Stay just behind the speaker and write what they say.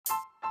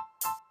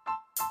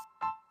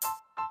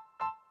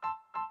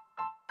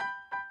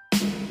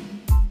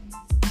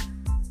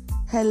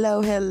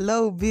Hello,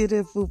 hello,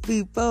 beautiful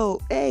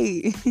people.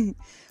 Hey,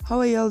 how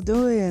are y'all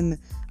doing?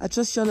 I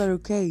trust y'all are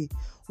okay.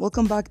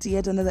 Welcome back to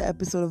yet another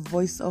episode of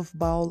Voice of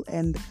Baul.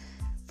 And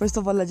first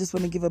of all, I just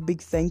want to give a big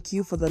thank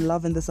you for the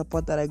love and the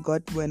support that I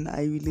got when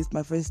I released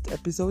my first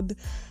episode.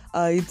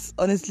 It's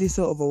honestly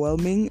so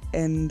overwhelming,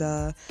 and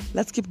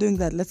let's keep doing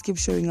that. Let's keep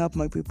showing up,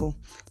 my people.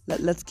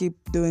 Let's keep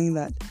doing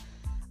that.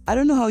 I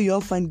don't know how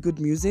y'all find good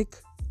music.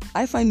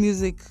 I find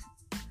music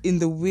in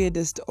the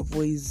weirdest of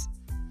ways.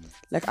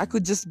 Like, I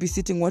could just be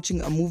sitting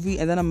watching a movie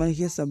and then I'm going to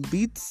hear some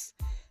beats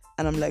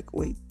and I'm like,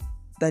 wait,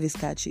 that is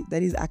catchy.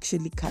 That is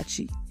actually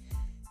catchy.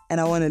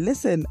 And I want to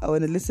listen. I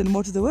want to listen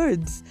more to the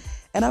words.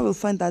 And I will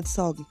find that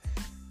song.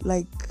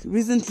 Like,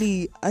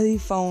 recently I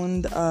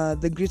found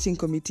The Greeting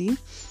Committee.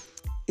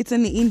 It's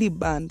an indie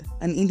band,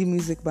 an indie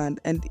music band.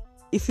 And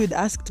if you'd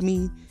asked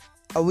me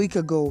a week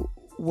ago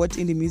what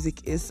indie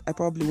music is, I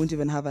probably wouldn't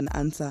even have an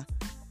answer.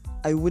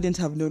 I wouldn't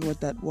have known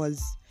what that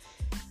was.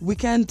 We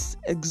can't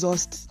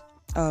exhaust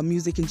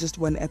music in just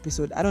one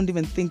episode. I don't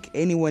even think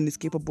anyone is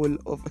capable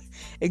of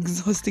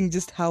exhausting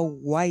just how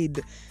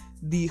wide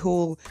the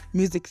whole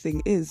music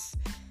thing is.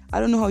 I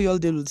don't know how y'all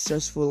deal with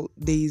stressful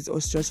days or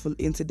stressful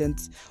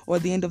incidents, or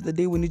at the end of the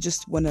day when you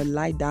just want to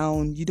lie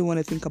down, you don't want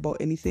to think about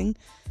anything.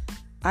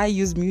 I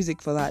use music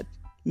for that.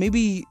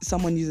 Maybe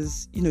someone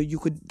uses, you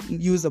could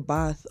use a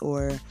bath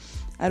or,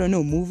 I don't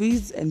know,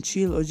 movies and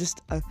chill, or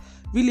just a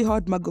really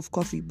hot mug of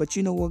coffee. But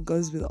you know what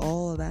goes with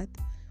all of that?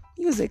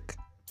 Music.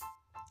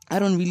 I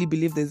don't really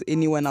believe there's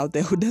anyone out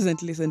there who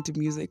doesn't listen to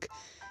music.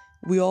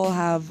 We all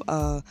have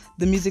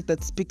the music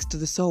that speaks to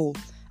the soul.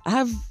 I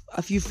have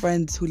a few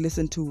friends who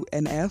listen to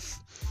NF,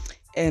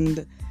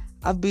 and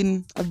I've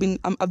been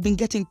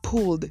getting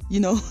pulled,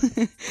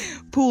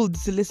 pulled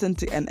to listen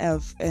to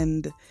NF.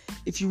 And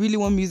if you really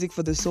want music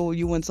for the soul,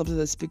 you want something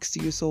that speaks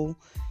to your soul,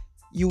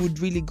 you would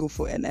really go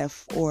for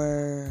NF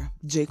or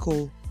J.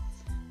 Cole.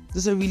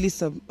 Those are really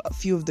a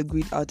few of the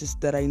great artists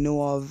that I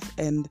know of,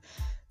 and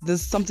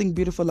there's something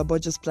beautiful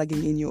about just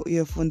plugging in your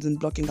earphones and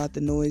blocking out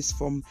the noise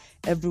from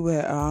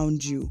everywhere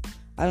around you.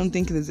 I don't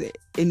think there's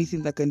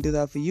anything that can do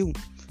that for you.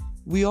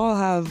 We all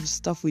have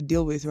stuff we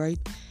deal with, right?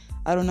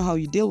 I don't know how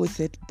you deal with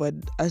it, but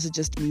I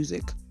suggest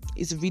music.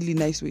 It's a really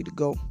nice way to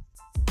go.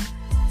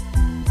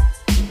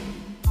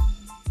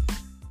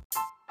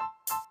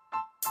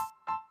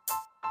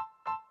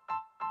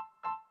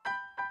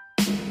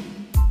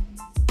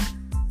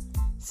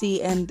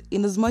 See, and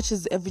in as much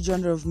as every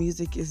genre of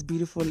music is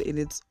beautiful in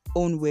its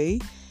own way,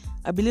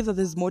 I believe that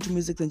there's more to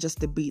music than just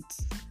the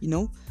beats,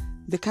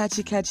 the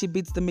catchy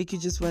beats that make you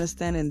just want to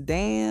stand and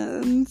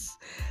dance.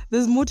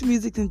 There's more to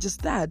music than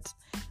just that.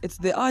 It's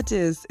the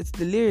artist, it's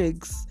the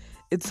lyrics,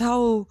 it's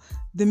how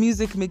the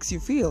music makes you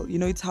feel,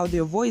 it's how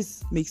their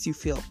voice makes you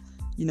feel.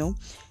 You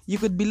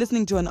could be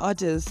listening to an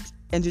artist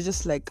and you're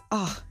just like,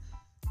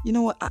 you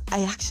know what,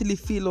 I actually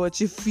feel what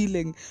you're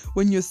feeling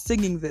when you're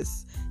singing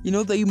this.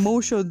 The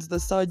emotions that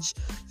surge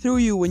through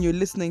you when you're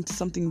listening to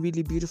something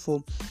really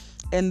beautiful.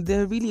 And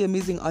there are really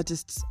amazing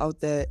artists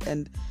out there,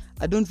 and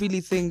I don't really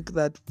think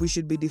that we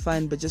should be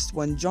defined by just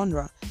one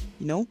genre,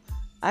 I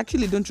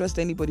actually don't trust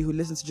anybody who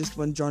listens to just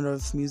one genre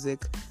of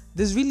music.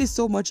 There's really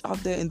so much out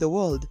there in the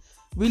world.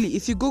 Really,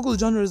 if you Google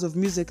genres of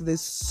music,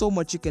 there's so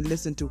much you can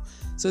listen to.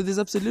 So there's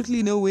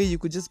absolutely no way you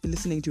could just be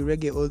listening to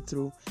reggae all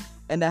through.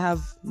 And I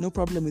have no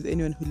problem with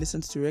anyone who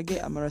listens to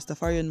reggae. I'm a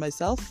Rastafarian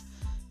myself.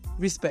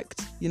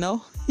 Respect, you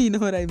know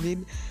what I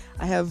mean?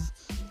 I have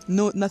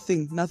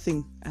nothing.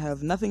 I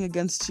have nothing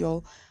against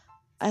y'all.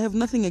 I have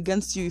nothing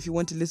against you if you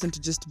want to listen to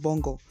just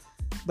bongo.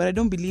 But I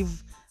don't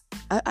believe,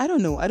 I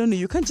don't know.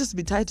 You can't just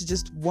be tied to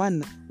just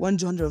one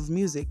genre of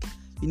music.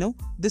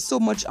 There's so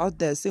much out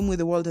there. Same way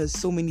the world has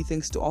so many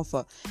things to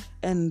offer.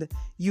 And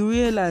you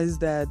realize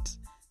that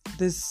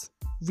there's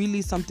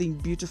really something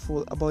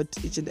beautiful about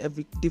each and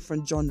every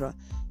different genre,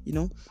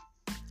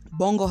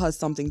 Bongo has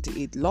something to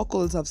eat.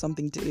 Locals have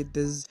something to eat.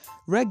 There's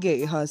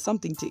reggae has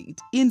something to eat.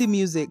 Indie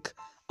music.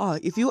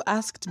 If you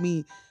asked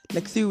me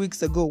like 3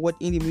 weeks ago what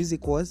indie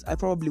music was, I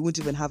probably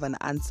wouldn't even have an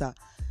answer.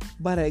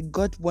 But I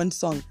got one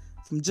song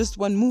from just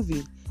one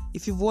movie.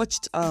 If you've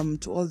watched To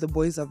All the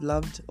Boys I've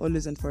Loved,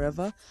 Always and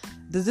Forever,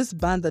 there's this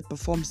band that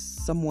performs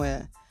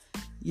somewhere.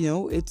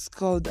 It's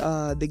called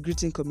The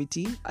Greeting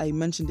Committee. I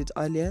mentioned it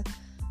earlier.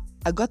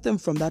 I got them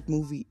from that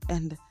movie,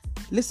 and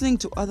listening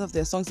to other of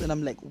their songs, and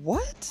I'm like,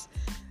 what?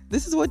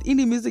 This is what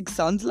indie music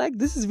sounds like?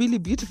 This is really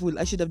beautiful.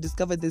 I should have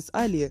discovered this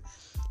earlier.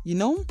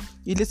 You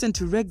listen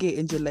to reggae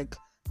and you're like,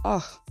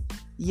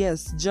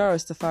 yes, Jah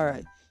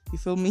Rastafari. You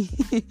feel me?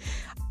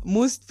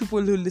 Most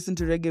people who listen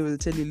to reggae will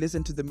tell you,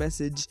 listen to the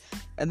message.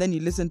 And then you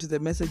listen to the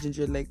message and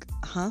you're like,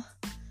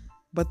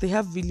 But they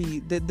have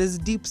there's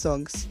deep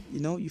songs,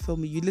 you feel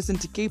me? You listen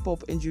to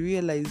K-pop and you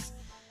realize,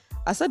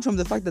 aside from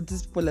the fact that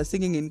these people are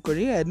singing in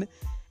Korean,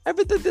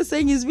 everything they're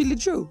saying is really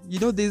true.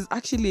 There's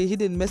actually a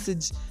hidden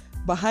message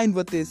behind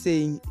what they're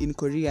saying in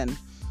Korean.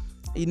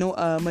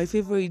 My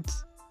favorite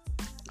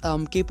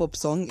K-pop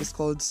song is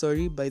called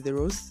Sorry by The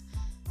Rose.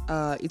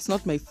 It's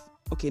not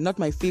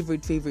my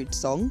favorite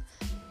song.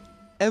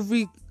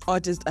 Every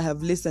artist I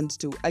have listened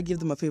to, I give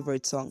them a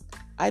favorite song.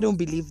 I don't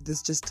believe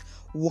there's just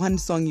one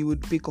song you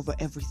would pick over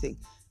everything.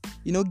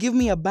 Give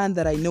me a band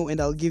that I know and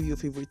I'll give you a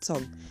favorite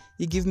song.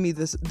 You give me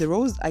The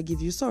Rose, I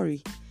give you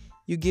Sorry.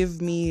 You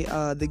give me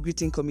The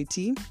Greeting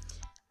Committee,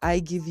 I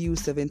give you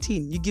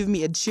 17. You give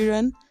me Ed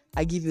Sheeran,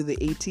 I give you The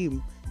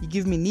A-Team. You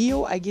give me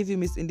Neo, I give you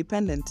Miss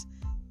Independent.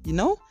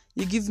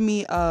 You give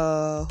me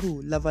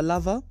Lava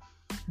Lava,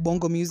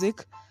 Bongo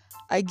Music,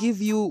 I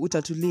give you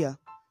Utatulia.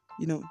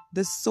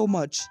 There's so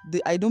much.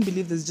 I don't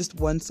believe there's just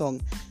one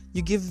song.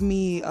 You give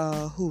me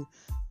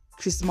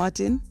Chris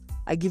Martin,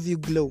 I give you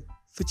Glow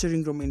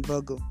featuring Romain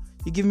Virgo.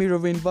 You give me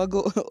Romain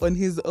Virgo on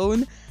his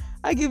own,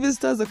 I give you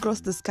Stars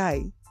Across the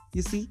Sky.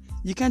 You see,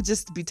 you can't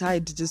just be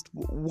tied to just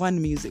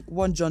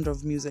one genre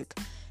of music.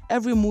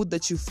 Every mood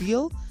that you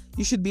feel,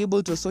 you should be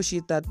able to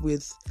associate that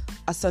with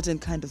a certain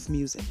kind of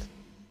music.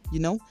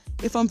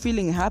 If I'm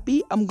feeling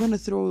happy, I'm gonna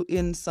throw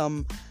in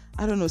some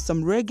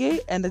reggae,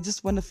 and I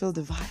just want to feel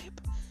the vibe.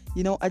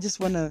 I just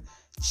want to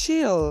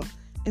chill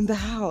in the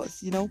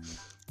house.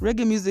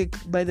 Reggae music,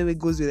 by the way,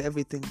 goes with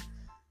everything.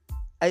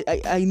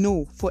 I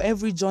know for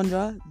every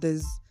genre,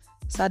 there's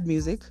sad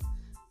music,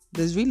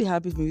 there's really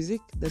happy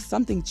music, there's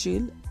something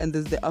chill, and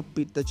there's the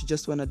upbeat that you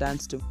just want to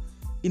dance to.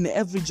 In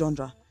every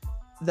genre,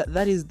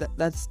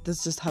 that's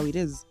just how it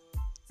is.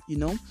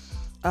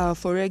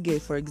 For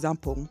reggae, for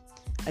example,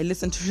 I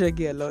listen to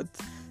reggae a lot,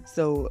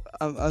 so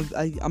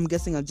I'm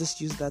guessing I'll just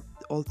use that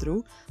all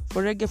through.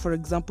 For reggae, for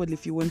example,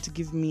 if you want to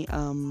give me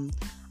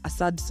a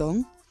sad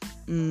song,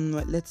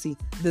 let's see,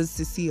 there's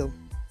Cecile,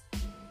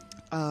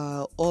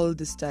 all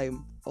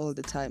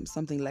the time,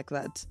 something like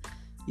that,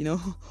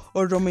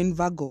 or Romain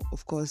Virgo,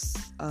 of course,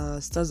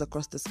 Stars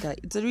Across the Sky.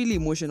 It's a really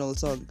emotional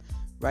song,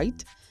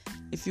 right?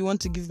 If you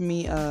want to give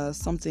me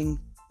something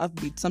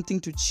upbeat, something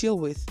to chill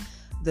with,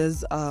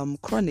 there's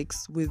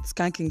Chronics with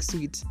Skanking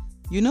Sweet.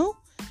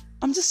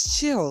 I'm just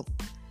chill.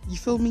 You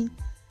feel me?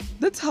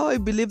 That's how I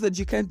believe that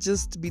you can't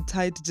just be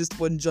tied to just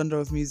one genre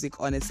of music,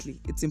 honestly.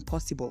 It's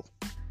impossible.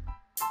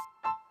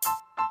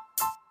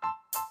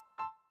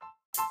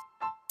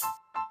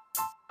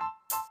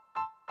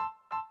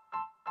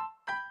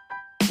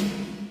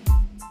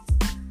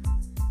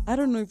 I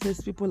don't know if there's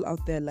people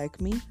out there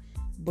like me,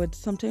 but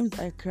sometimes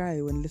I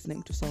cry when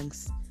listening to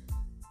songs.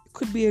 It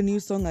could be a new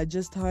song I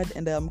just heard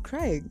and I'm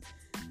crying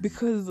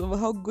because of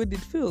how good it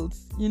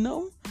feels,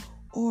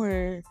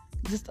 Or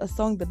just a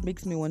song that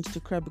makes me want to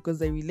cry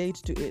because I relate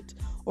to it.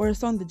 Or a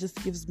song that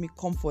just gives me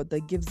comfort,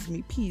 that gives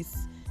me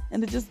peace,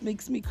 and it just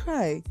makes me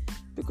cry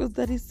because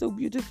that is so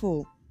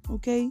beautiful,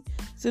 okay?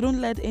 So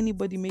don't let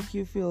anybody make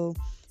you feel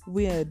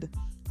weird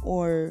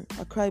or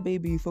a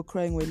crybaby for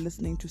crying while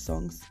listening to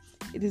songs.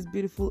 It is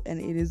beautiful and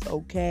it is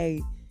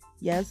okay.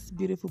 Yes,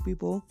 beautiful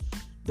people,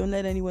 don't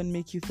let anyone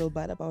make you feel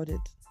bad about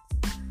it.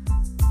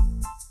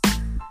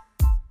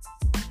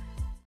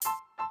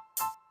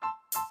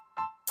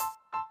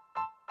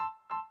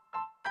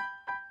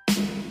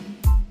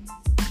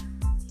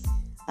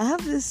 I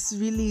have this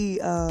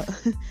really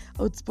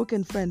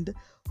outspoken friend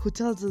who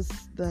tells us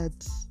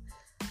that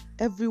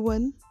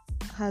everyone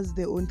has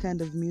their own kind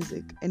of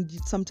music, and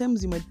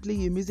sometimes you might play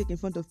your music in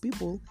front of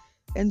people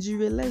and you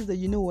realize that,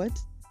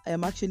 I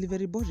am actually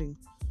very boring.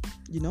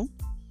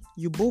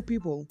 You bore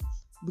people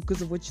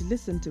because of what you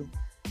listen to.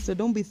 So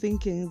don't be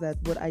thinking that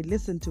what I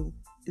listen to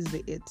is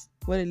the it.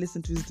 What I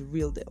listen to is the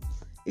real deal.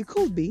 It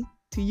could be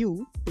to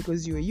you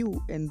because you are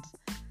you and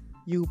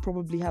you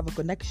probably have a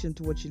connection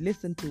to what you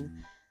listen to,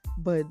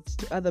 but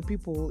to other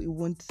people it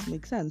won't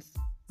make sense.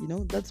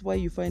 That's why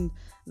you find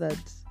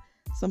that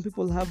some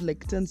people have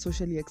like 10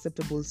 socially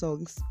acceptable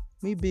songs,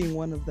 me being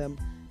one of them.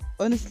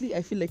 Honestly,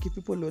 I feel like if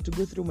people were to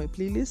go through my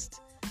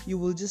playlist, you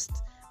will just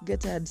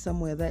get tired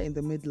somewhere there in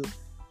the middle.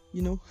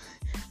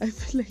 I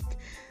feel like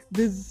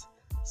there's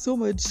so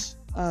much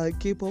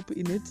K-pop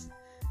in it.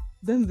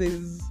 Then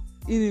there's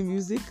indie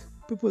music.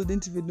 People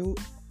didn't even know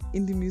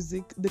indie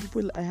music. The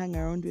people I hang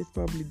around with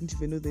probably didn't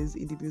even know there's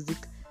indie music,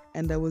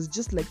 and I was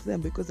just like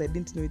them because I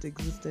didn't know it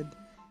existed.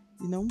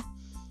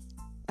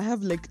 I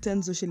have like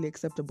 10 socially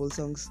acceptable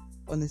songs,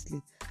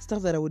 honestly,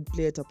 stuff that I would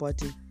play at a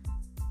party.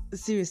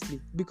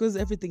 Seriously, because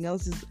everything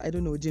else is, I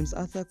don't know, James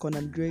Arthur,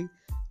 Conan Gray,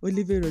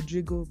 Olivia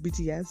Rodrigo,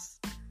 BTS,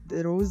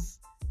 The Rose,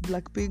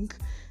 Blackpink.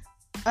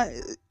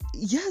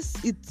 Yes,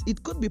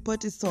 it could be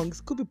party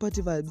songs, could be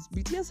party vibes.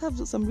 BTS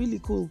have some really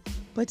cool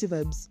party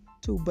vibes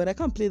too, but I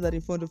can't play that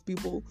in front of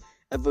people.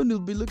 Everyone will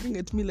be looking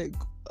at me like,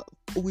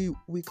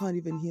 we can't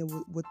even hear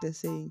what they're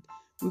saying.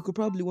 We could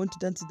probably want to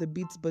dance to the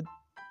beats, but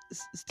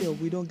still,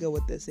 we don't get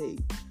what they're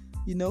saying.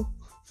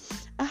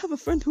 I have a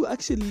friend who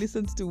actually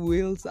listens to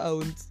whale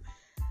sounds.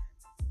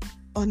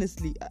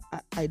 Honestly,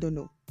 I don't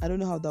know. I don't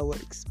know how that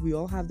works. We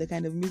all have the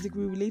kind of music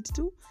we relate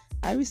to.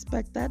 I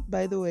respect that,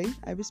 by the way.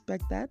 I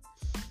respect that.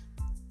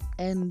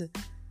 And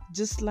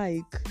just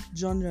like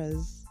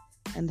genres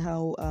and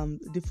how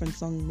different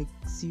song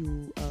makes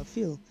you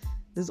feel,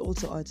 there's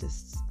also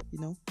artists,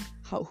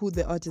 who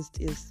the artist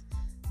is.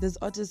 There's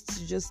artists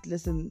you just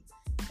listen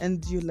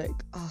and you're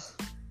like,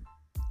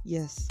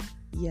 yes,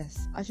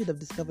 I should have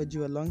discovered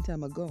you a long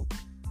time ago.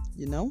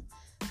 you know?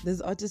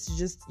 There's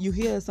artists you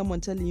hear someone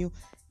telling you,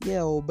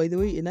 yeah, oh, by the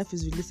way, Enough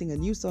is releasing a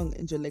new song,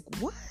 and you're like,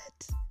 what?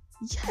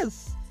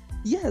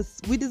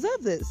 Yes, we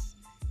deserve this,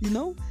 you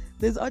know?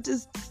 There's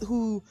artists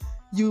who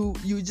you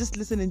just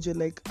listen and you're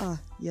like,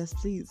 yes,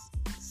 please,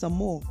 some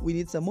more. We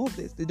need some more of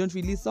this. They don't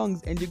release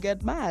songs and you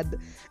get mad.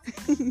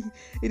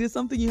 It is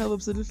something you have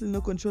absolutely no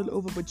control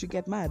over, but you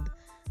get mad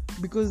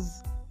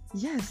because,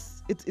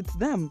 yes, it's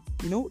them,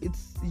 you know?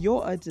 It's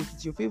your artist,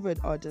 it's your favorite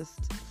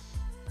artist.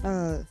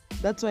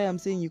 That's why I'm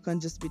saying you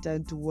can't just be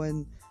tied to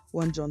one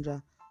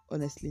genre,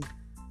 honestly.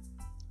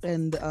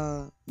 And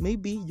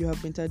maybe you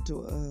have been tied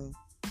to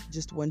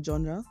just one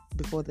genre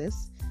before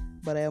this,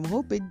 but I am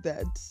hoping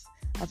that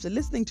after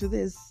listening to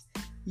this,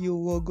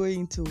 you are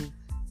going to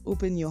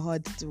open your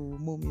heart to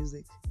more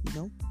music, you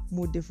know,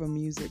 more different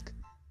music.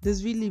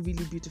 There's really,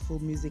 really beautiful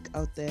music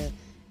out there,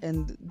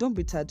 and don't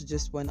be tied to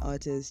just one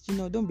artist, you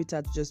know, don't be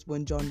tied to just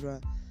one genre.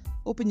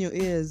 Open your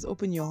ears,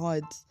 open your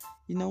heart,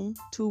 you know,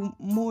 to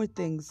more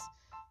things.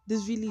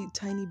 There's really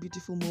tiny,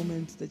 beautiful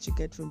moments that you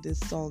get from these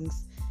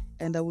songs,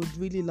 and I would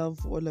really love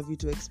for all of you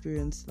to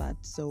experience that.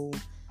 So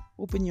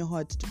open your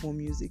heart to more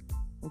music,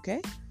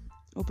 okay?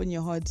 Open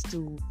your heart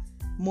to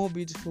more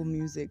beautiful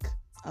music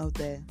out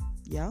there,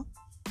 yeah?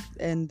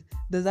 And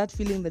there's that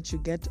feeling that you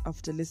get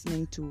after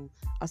listening to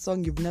a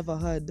song you've never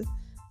heard,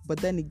 but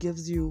then it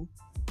gives you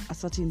a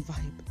certain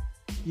vibe,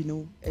 you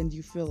know, and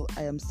you feel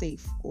I am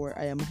safe, or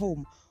I am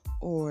home,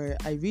 or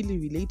I really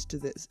relate to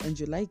this, and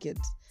you like it.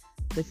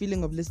 The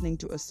feeling of listening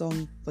to a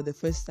song for the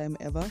first time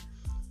ever,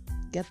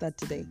 get that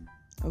today,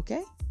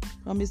 okay?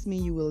 Promise me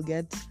you will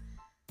get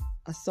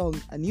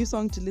a new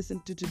song to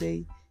listen to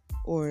today,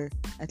 or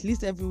at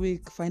least every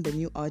week find a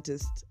new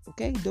artist,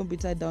 okay? Don't be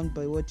tied down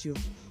by what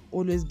you've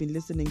always been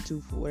listening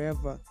to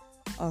forever.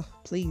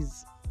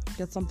 Please,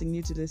 get something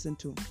new to listen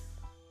to.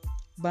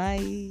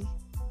 Bye.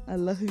 I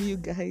love you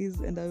guys,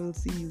 and I will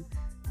see you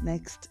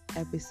next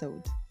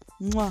episode.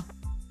 Mwah.